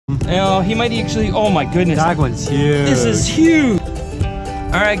Oh, he might actually, oh my goodness. That one's huge. This is huge.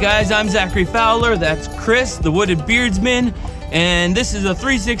 All right, guys, I'm Zachary Fowler. That's Chris, the Wooded Beardsman. And this is a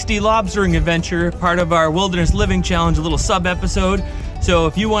 360 lobstering adventure, part of our Wilderness Living Challenge, a little sub-episode. So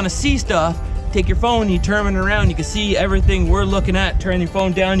if you want to see stuff, take your phone, you turn it around, you can see everything we're looking at. Turn your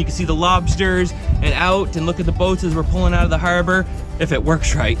phone down, you can see the lobsters and out, and look at the boats as we're pulling out of the harbor. If it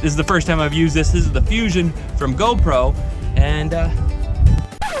works right. This is the first time I've used this. This is the Fusion from GoPro. And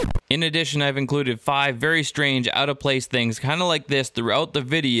in addition, I've included 5 very strange, out-of-place things, kind of like this, throughout the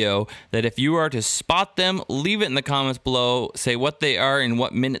video, that if you are to spot them, leave it in the comments below, say what they are and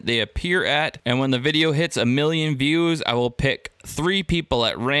what minute they appear at, and when the video hits 1 million views, I will pick 3 people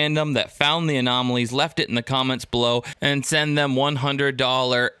at random that found the anomalies, left it in the comments below, and send them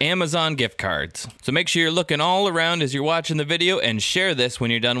 $100 Amazon gift cards. So make sure you're looking all around as you're watching the video, and share this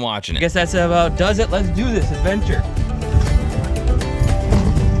when you're done watching it. I guess that's about does it. Let's do this adventure.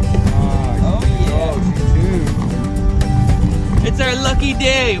 It's our lucky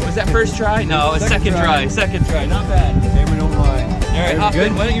day. Was that first try? No, it's second try. Second try, not bad. Maybe we don't mind. All right, hop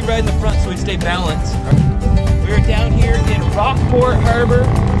in. Why don't you ride in the front so we stay balanced? We're down here in Rockport Harbor.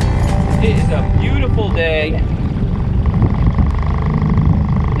 It is a beautiful day.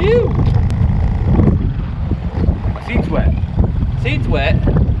 Ew. My seat's wet. Seat's wet.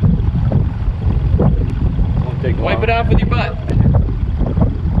 Won't take long. Wipe it off with your butt.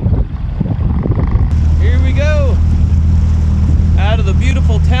 Here we go. Out of the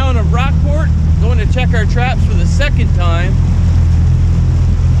beautiful town of Rockport, going to check our traps for the second time.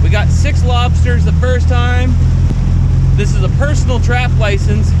 We got 6 lobsters the first time. This is a personal trap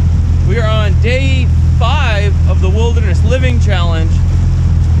license. We are on day 5 of the Wilderness Living Challenge.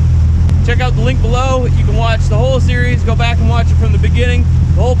 Check out the link below. You can watch the whole series, go back and watch it from the beginning.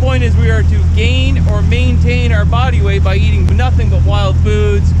 The whole point is we are to gain or maintain our body weight by eating nothing but wild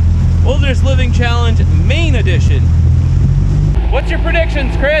foods. Wilderness Living Challenge, Maine edition. What's your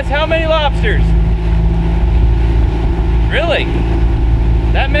predictions, Chris? How many lobsters? Really?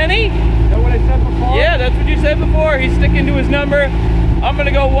 That many? Is that what I said before? Yeah, that's what you said before. He's sticking to his number. I'm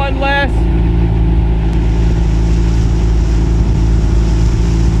gonna go 1 less.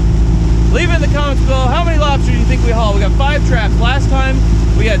 Leave it in the comments below. How many lobsters do you think we haul? We got 5 traps. Last time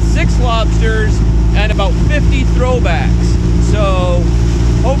we had 6 lobsters and about 50 throwbacks. So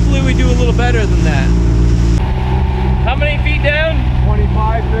hopefully we do a little better than that. How many feet down?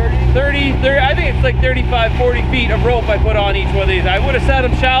 25, 30? 30, I think it's like 35, 40 feet of rope I put on each one of these. I would have set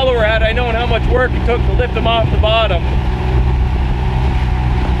them shallower had I known how much work it took to lift them off the bottom. A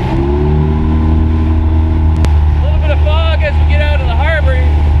little bit of fog as we get out of the harbor.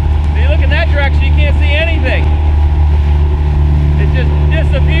 If you look in that direction, you can't see anything. It just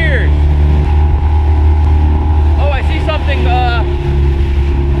disappears. Oh, I see something,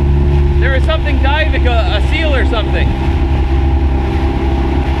 there is something diving, a seal or something.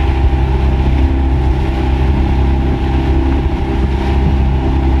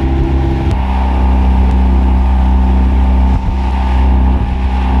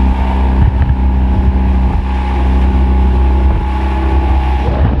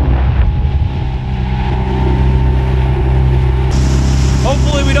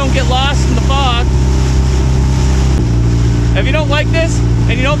 Hopefully we don't get lost in the fog. If you don't like this,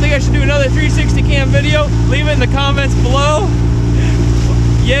 and you don't think I should do another 360 cam video, leave it in the comments below.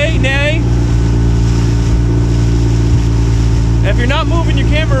 Yay, nay. If you're not moving your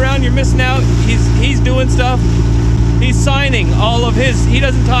camera around, you're missing out. He's doing stuff. He's signing all of his, he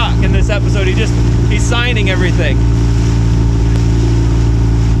doesn't talk in this episode, he's signing everything.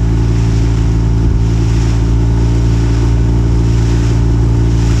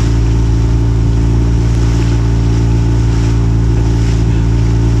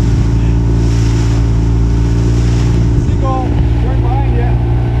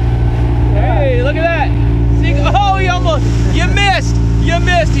 You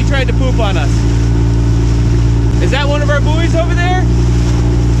missed! He tried to poop on us. Is that one of our buoys over there?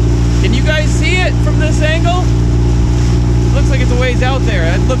 Can you guys see it from this angle? Looks like it's a ways out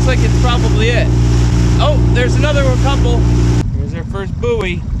there. It looks like it's probably it. Oh, there's another couple. Here's our first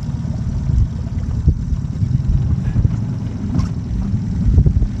buoy.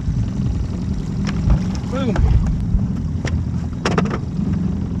 Boom.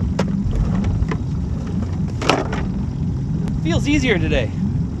 Feels easier today.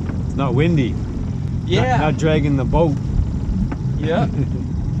 It's not windy. Yeah. Not dragging the boat. Yeah.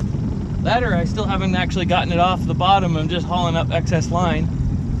 That or I still haven't actually gotten it off the bottom. I'm just hauling up excess line.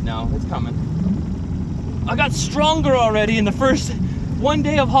 No, it's coming. I got stronger already in the first 1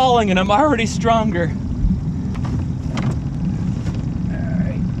 day of hauling, and I'm already stronger. All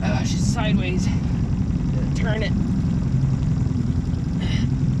right. she's sideways. Turn it.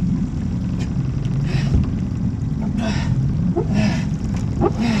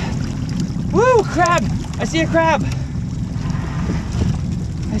 Woo, crab! I see a crab.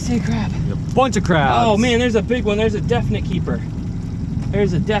 I see a crab. A bunch of crabs. Oh man, there's a big one. There's a definite keeper.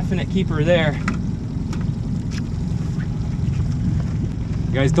 There's a definite keeper there.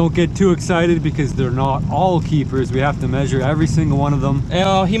 You guys don't get too excited because they're not all keepers. We have to measure every single one of them.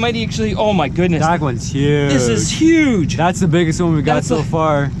 Oh, he might actually, oh my goodness. That one's huge. This is huge. That's the biggest one we got so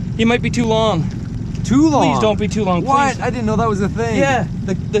far. He might be too long. Too long? Please don't be too long, what? please. I didn't know that was a thing. Yeah,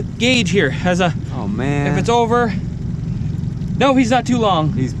 the gauge here has a, oh man. if it's over, no, he's not too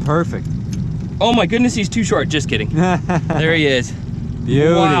long. He's perfect. Oh my goodness, he's too short. Just kidding. There he is.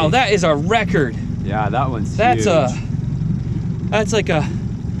 Beauty. Wow, that is a record. Yeah, that one's That's huge. That's like a,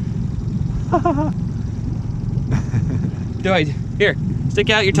 here, stick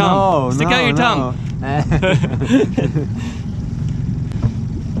out your tongue. No, stick out your tongue.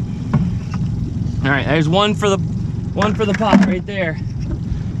 All right, there's one for the pot right there.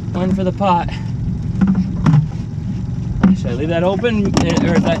 One for the pot. Should I leave that open,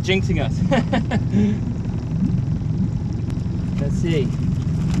 or is that jinxing us? Let's see.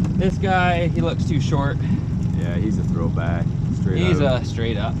 This guy, he looks too short. Yeah, he's a throwback. He's a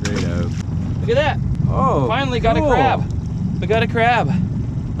straight up. Straight up. Look at that. Oh, finally got a crab. We got a crab.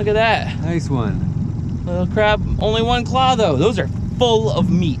 Look at that. Nice one. Little crab, only one claw though. Those are full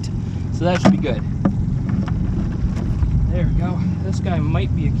of meat, so that should be good. There we go. This guy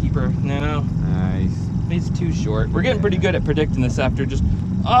might be a keeper. No. Nice. He's too short. We're getting pretty good at predicting this after just,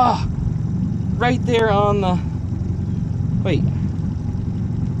 right there on the, wait.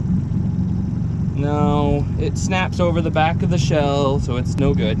 No, it snaps over the back of the shell, so it's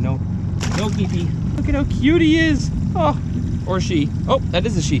no good. No keepy. Look at how cute he is. Oh, or she. Oh, that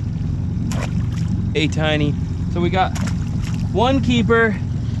is a she. A tiny. So we got one keeper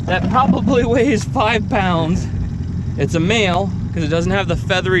that probably weighs 5 pounds. It's a male because it doesn't have the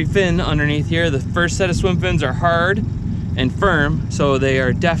feathery fin underneath here. The first set of swim fins are hard and firm, so they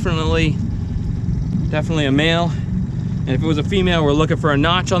are definitely a male. And if it was a female, we're looking for a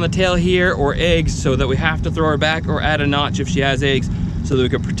notch on the tail here or eggs, so that we have to throw her back or add a notch if she has eggs, so that we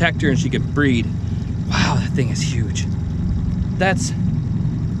could protect her and she could breed. Wow, that thing is huge. That's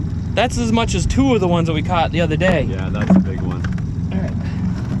as much as 2 of the ones that we caught the other day. Yeah, that's a big one. All right.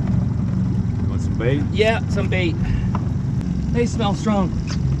 You want some bait? Yeah, some bait. They smell strong.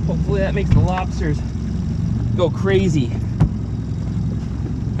 Hopefully that makes the lobsters go crazy.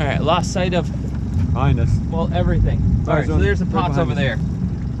 All right, lost sight of, Behind us. well, everything. All right, so there's the right pots over us. there.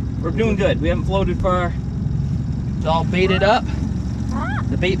 We're doing good. We haven't floated far. It's all baited up.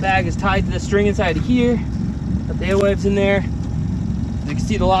 The bait bag is tied to the string inside of here. Got the alewives in there. As you can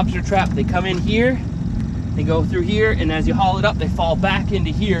see the lobster trap, they come in here, they go through here, and as you haul it up, they fall back into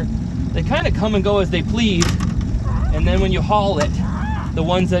here. They kind of come and go as they please, and then when you haul it, the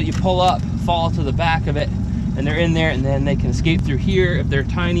ones that you pull up fall to the back of it, and they're in there, and then they can escape through here if they're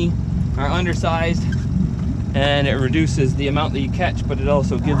tiny or undersized, and it reduces the amount that you catch, but it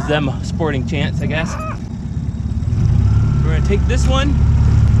also gives them a sporting chance, I guess. We're gonna take this one,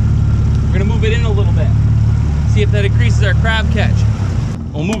 we're gonna move it in a little bit, see if that increases our crab catch.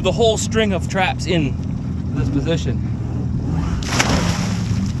 We'll move the whole string of traps in this position.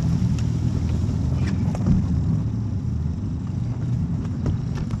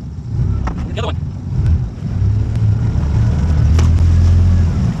 The other one.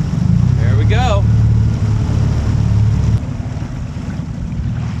 There we go.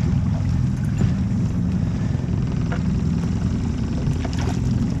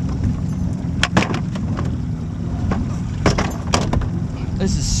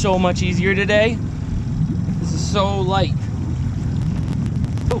 This is so much easier today. This is so light.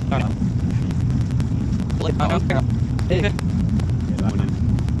 Oh, no.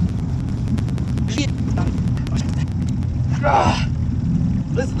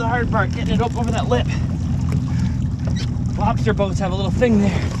 This is the hard part, getting it up over that lip. Lobster boats have a little thing there.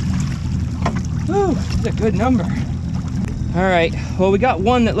 Whew, that's a good number. All right, well, we got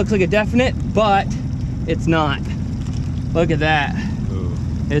one that looks like a definite, but it's not. Look at that.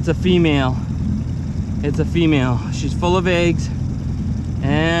 It's a female. It's a female. She's full of eggs,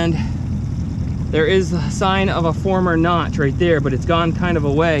 and there is a sign of a former notch right there, but it's gone kind of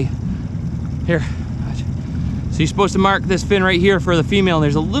away. Here. So you're supposed to mark this fin right here for the female.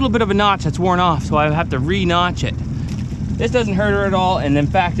 There's a little bit of a notch that's worn off, so I have to re-notch it. This doesn't hurt her at all, and in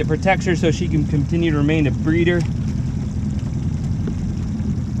fact, it protects her so she can continue to remain a breeder.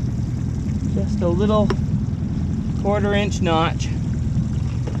 Just a little 1/4 inch notch.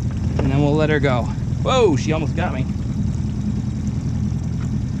 and we'll let her go. Whoa, she almost got me.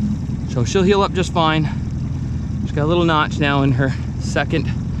 So she'll heal up just fine. She's got a little notch now in her second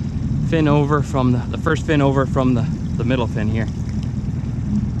fin over from the first fin over from the middle fin here.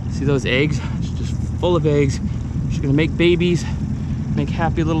 See those eggs? She's just full of eggs. She's gonna make babies, make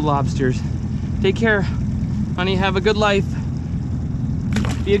happy little lobsters. Take care, honey, have a good life.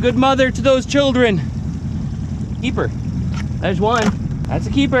 Be a good mother to those children. Keeper, there's one. That's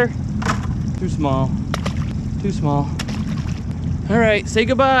a keeper. Too small, too small. All right, say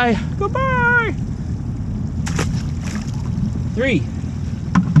goodbye. Goodbye. 3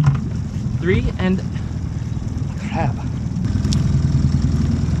 and crab.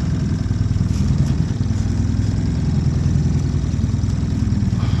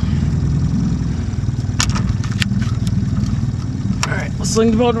 All right, we'll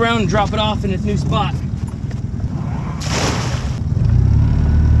sling the boat around and drop it off in its new spot.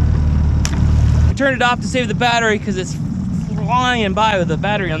 I turned it off to save the battery because it's flying by with the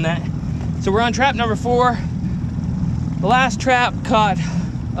battery on that. So we're on trap number 4. The last trap caught,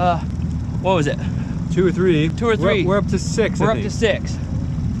 what was it? 2 or 3. 2 or 3. We're up to 6. We're up to 6.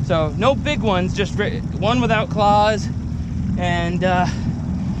 So no big ones, just one without claws and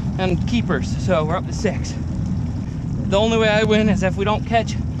keepers. So we're up to 6. The only way I win is if we don't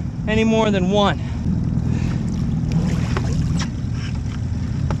catch any more than 1.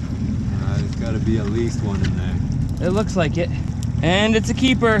 There's got to be at least 1 in there. It looks like it. And it's a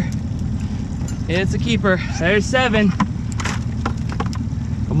keeper. It's a keeper. There's 7.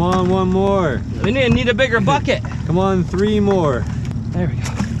 Come on, 1 more. We need a bigger bucket. Come on, 3 more. There we go.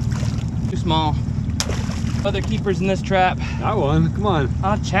 Too small. Other keepers in this trap. That one, come on.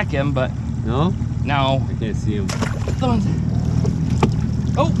 I'll check him, but No? no. I can't see him. The ones.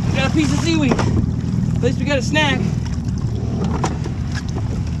 Oh, we got a piece of seaweed. At least we got a snack.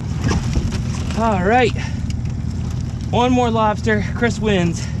 All right. 1 more lobster. Chris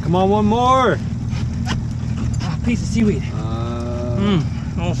wins. Come on, 1 more. A piece of seaweed.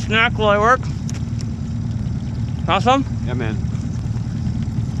 A little snack while I work. Awesome? Yeah, man.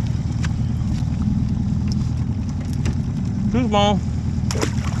 Too small.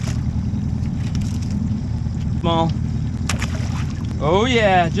 Small. Oh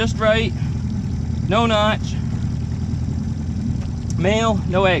yeah, just right. No notch. Male,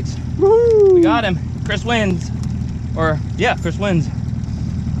 no eggs. Woo! We got him. Chris wins. Or, yeah, Chris wins.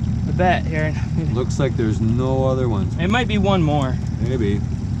 The bet here. Looks like there's no other ones. It might be 1 more. Maybe.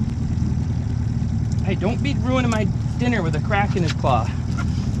 Hey, don't be ruining my dinner with a crack in his claw.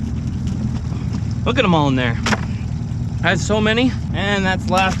 Look at them all in there. I had so many, and that's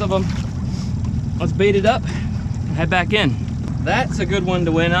the last of them. Let's bait it up and head back in. That's a good one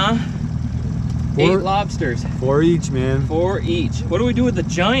to win, huh? 8 lobsters. 4 each, man. 4 each. What do we do with the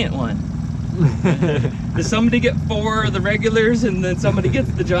giant one? Does somebody get 4 of the regulars and then somebody gets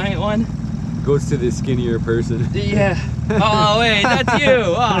the giant one? Goes to the skinnier person. Yeah. Oh, wait, that's you.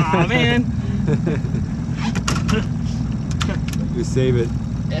 Oh, man. Just save it.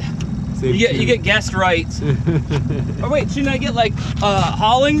 Save You get guest rights. Oh, wait, shouldn't I get like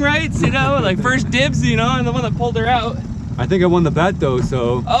hauling rights, you know? Like first dibs, you know? I'm the one that pulled her out. I think I won the bet though,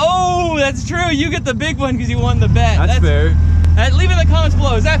 so. Oh, that's true. You get the big one because you won the bet. That's fair. Leave in the comments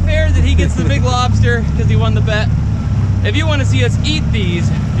below. Is that fair that he gets the big lobster because he won the bet? If you want to see us eat these,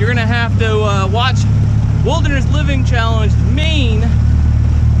 you're going to have to watch Wilderness Living Challenge Maine,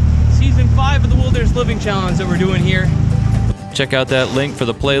 Season 5 of the Wilderness Living Challenge that we're doing here. Check out that link for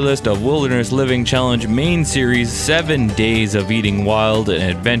the playlist of Wilderness Living Challenge Maine Series, 7 days of eating wild and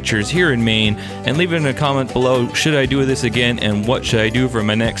adventures here in Maine, and leave it in a comment below, should I do this again and what should I do for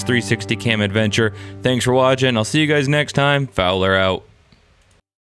my next 360 cam adventure. Thanks for watching. I'll see you guys next time. Fowler out.